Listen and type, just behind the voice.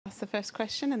That's the first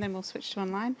question, and then we'll switch to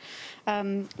online.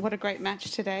 What a great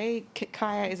match today.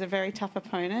 Kaia is a very tough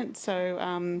opponent,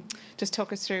 so just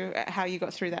talk us through how you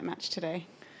got through that match today.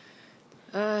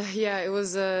 Yeah, it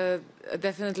was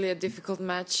definitely a difficult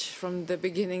match from the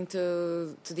beginning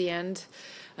to the end.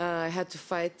 I had to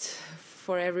fight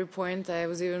for every point. I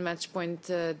was even match point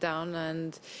down,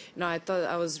 and I thought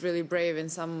I was really brave in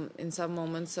some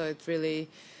moments. So the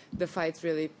fight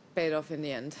really paid off in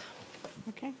the end.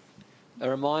 Okay. A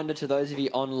reminder to those of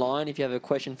you online, if you have a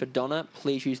question for Donna,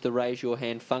 please use the raise your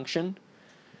hand function.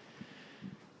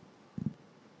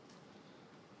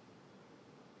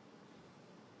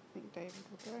 I think David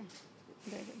will go.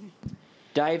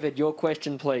 David, your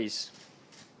question, please.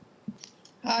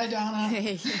 Hi, Donna.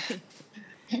 Hey.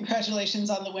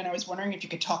 Congratulations on the win. I was wondering if you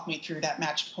could talk me through that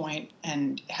match point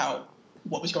and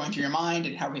what was going through your mind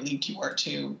and how relieved you were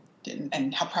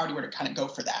and how proud you were to kind of go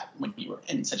for that when you were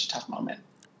in such a tough moment.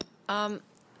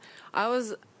 I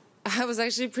was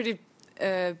actually pretty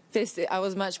pissed. I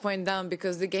was match point down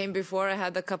because the game before I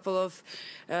had a couple of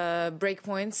break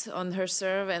points on her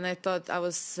serve, and I thought I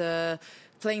was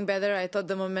playing better. I thought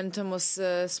the momentum was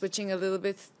switching a little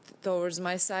bit towards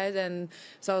my side, and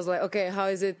so I was like, okay, how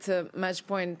is it match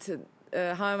point?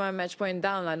 How am I match point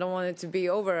down? I don't want it to be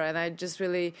over, and I just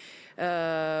really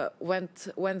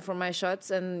went for my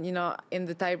shots. And in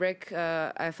the tiebreak,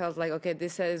 I felt like, okay,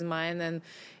 this set is mine. And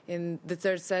in the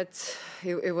third set,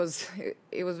 it was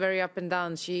very up and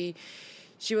down. She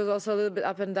was also a little bit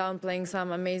up and down, playing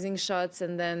some amazing shots,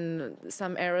 and then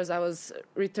some errors. I was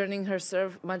returning her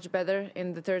serve much better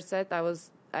in the third set. I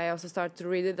also started to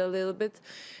read it a little bit,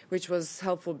 which was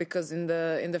helpful because in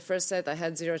the first set I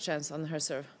had zero chance on her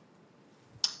serve.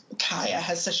 Kaia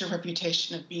has such a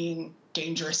reputation of being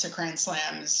dangerous at Grand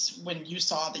Slams. When you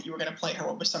saw that you were going to play her,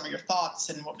 what were some of your thoughts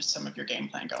and what was some of your game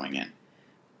plan going in?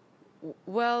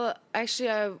 Well, actually,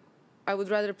 I would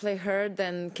rather play her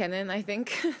than Kenin, I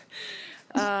think.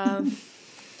 I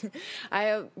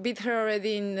beat her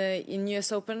already in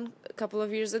US Open a couple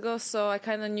of years ago, so I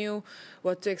kind of knew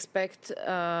what to expect.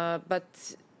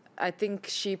 But I think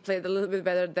she played a little bit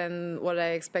better than what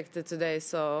I expected today.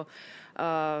 So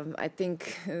I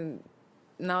think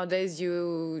nowadays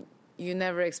you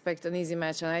never expect an easy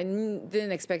match, and I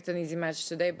didn't expect an easy match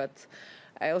today, but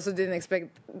I also didn't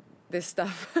expect this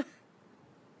stuff.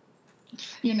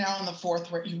 You're now in the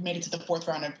fourth. You've made it to the fourth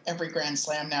round of every Grand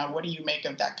Slam now. What do you make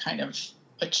of that kind of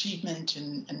achievement,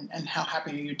 and how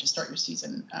happy are you to start your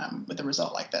season with a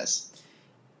result like this?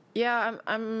 Yeah,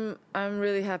 I'm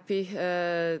really happy.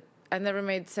 I never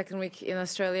made second week in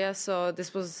Australia, so I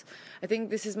think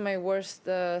this is my worst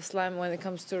slam when it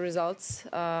comes to results.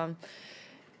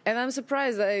 And I'm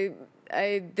surprised I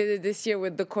did it this year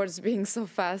with the courts being so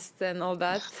fast and all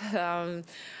that.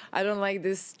 I don't like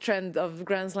this trend of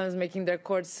Grand Slams making their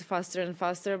courts faster and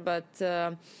faster, but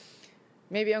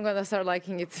maybe I'm gonna start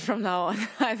liking it from now on.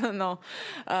 I don't know,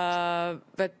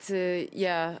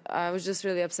 yeah, I was just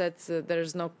really upset.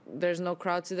 There's no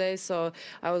crowd today, so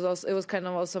it was kind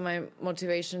of also my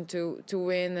motivation to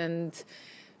win, and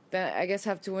then I guess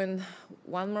have to win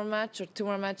one more match or two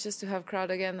more matches to have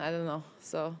crowd again. I don't know.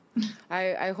 So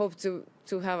I hope to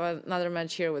have another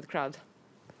match here with crowd.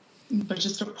 But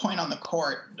just a point on the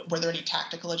court, were there any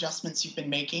tactical adjustments you've been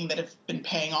making that have been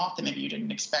paying off that maybe you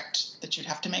didn't expect that you'd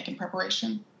have to make in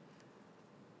preparation?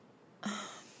 I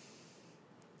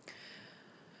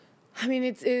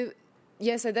mean,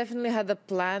 yes, I definitely had a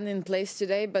plan in place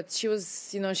today, but she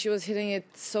was hitting it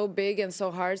so big and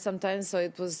so hard sometimes, so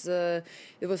it was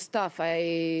tough.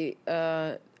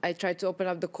 I tried to open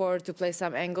up the court to play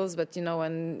some angles, but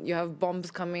when you have bombs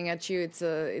coming at you,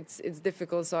 it's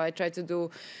difficult. So I try to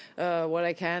do what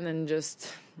I can and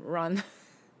just run.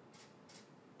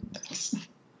 Thanks.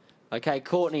 Okay,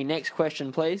 Courtney, next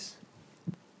question, please.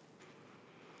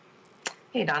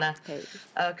 Hey, Donna. Hey.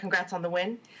 Congrats on the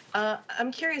win.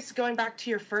 I'm curious, going back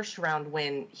to your first round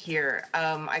win here,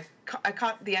 I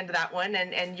caught the end of that one,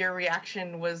 and your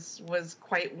reaction was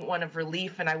quite one of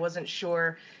relief, and I wasn't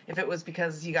sure if it was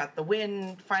because you got the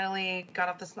win, finally got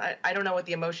off the slide. I don't know what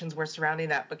the emotions were surrounding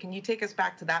that, but can you take us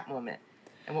back to that moment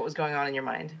and what was going on in your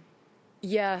mind?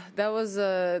 Yeah, that was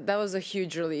a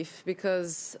huge relief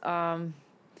because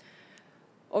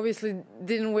obviously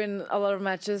didn't win a lot of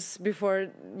matches before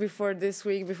this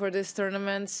week, before this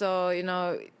tournament. So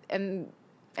and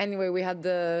anyway, we had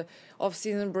the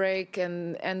off-season break,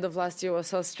 and end of last year was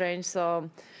so strange. So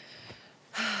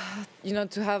I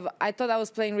thought I was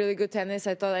playing really good tennis.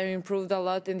 I thought I improved a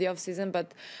lot in the off-season,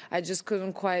 but I just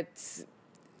couldn't quite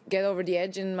get over the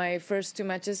edge in my first 2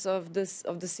 matches of the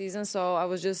season. So I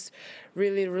was just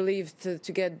really relieved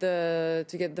to get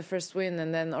the first win,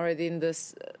 and then already in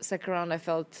this second round I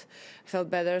felt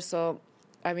better. So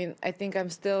I mean, I think I'm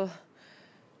still,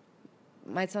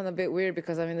 might sound a bit weird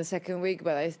because I'm in the second week,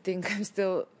 but I think I'm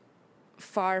still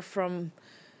far from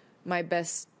my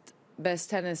best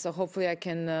tennis. So hopefully I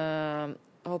can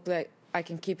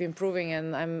keep improving,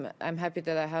 and I'm happy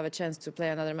that I have a chance to play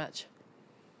another match.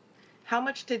 How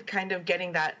much did kind of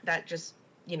getting that just,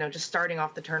 you know, just starting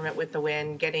off the tournament with the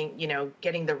win, getting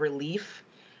the relief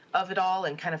of it all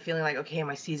and kind of feeling like, okay,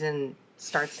 my season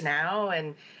starts now,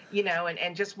 and, you know,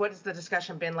 and just what has the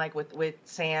discussion been like with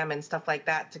Sam and stuff like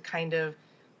that to kind of,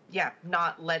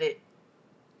 not let it,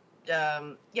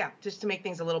 just to make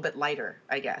things a little bit lighter,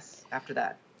 I guess, after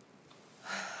that.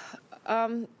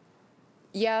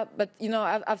 Yeah, but you know,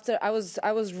 after I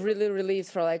was really relieved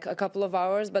for like a couple of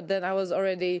hours, but then I was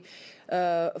already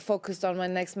focused on my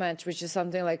next match, which is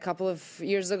something like a couple of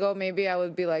years ago. Maybe I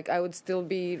would still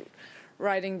be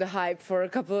riding the hype for a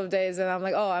couple of days, and I'm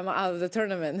like, oh, I'm out of the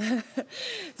tournament.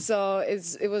 So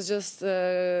it was just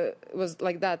it was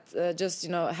like that. Just, you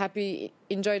know, happy,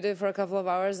 enjoyed it for a couple of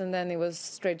hours, and then it was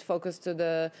straight focused to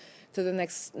the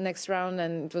next round,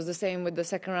 and it was the same with the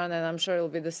second round, and I'm sure it'll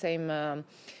be the same.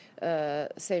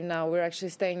 Same now. We're actually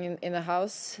staying in a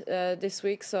house this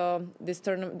week, so this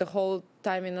tournament the whole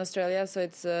time in Australia. So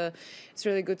it's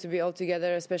really good to be all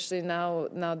together, especially now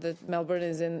that Melbourne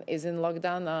is in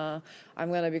lockdown.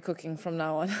 I'm gonna be cooking from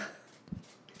now on.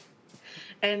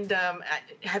 And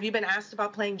have you been asked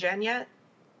about playing Jen yet?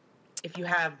 If you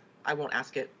have, I won't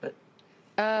ask it, but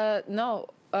no.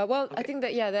 Well, okay. I think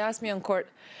that they asked me on court.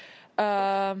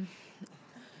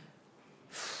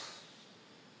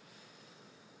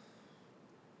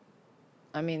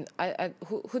 I mean,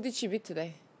 who did she beat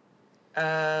today?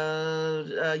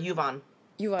 Yuvan.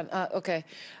 Okay.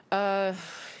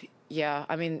 Yeah,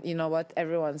 I mean, you know what?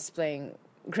 Everyone's playing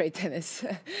great tennis.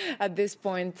 At this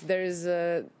point, there's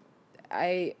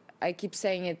I keep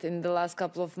saying it in the last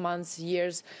couple of months,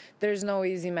 years, there's no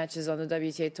easy matches on the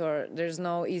WTA Tour. There's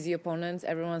no easy opponents.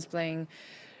 Everyone's playing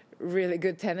really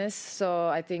good tennis. So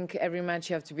I think every match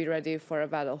you have to be ready for a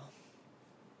battle.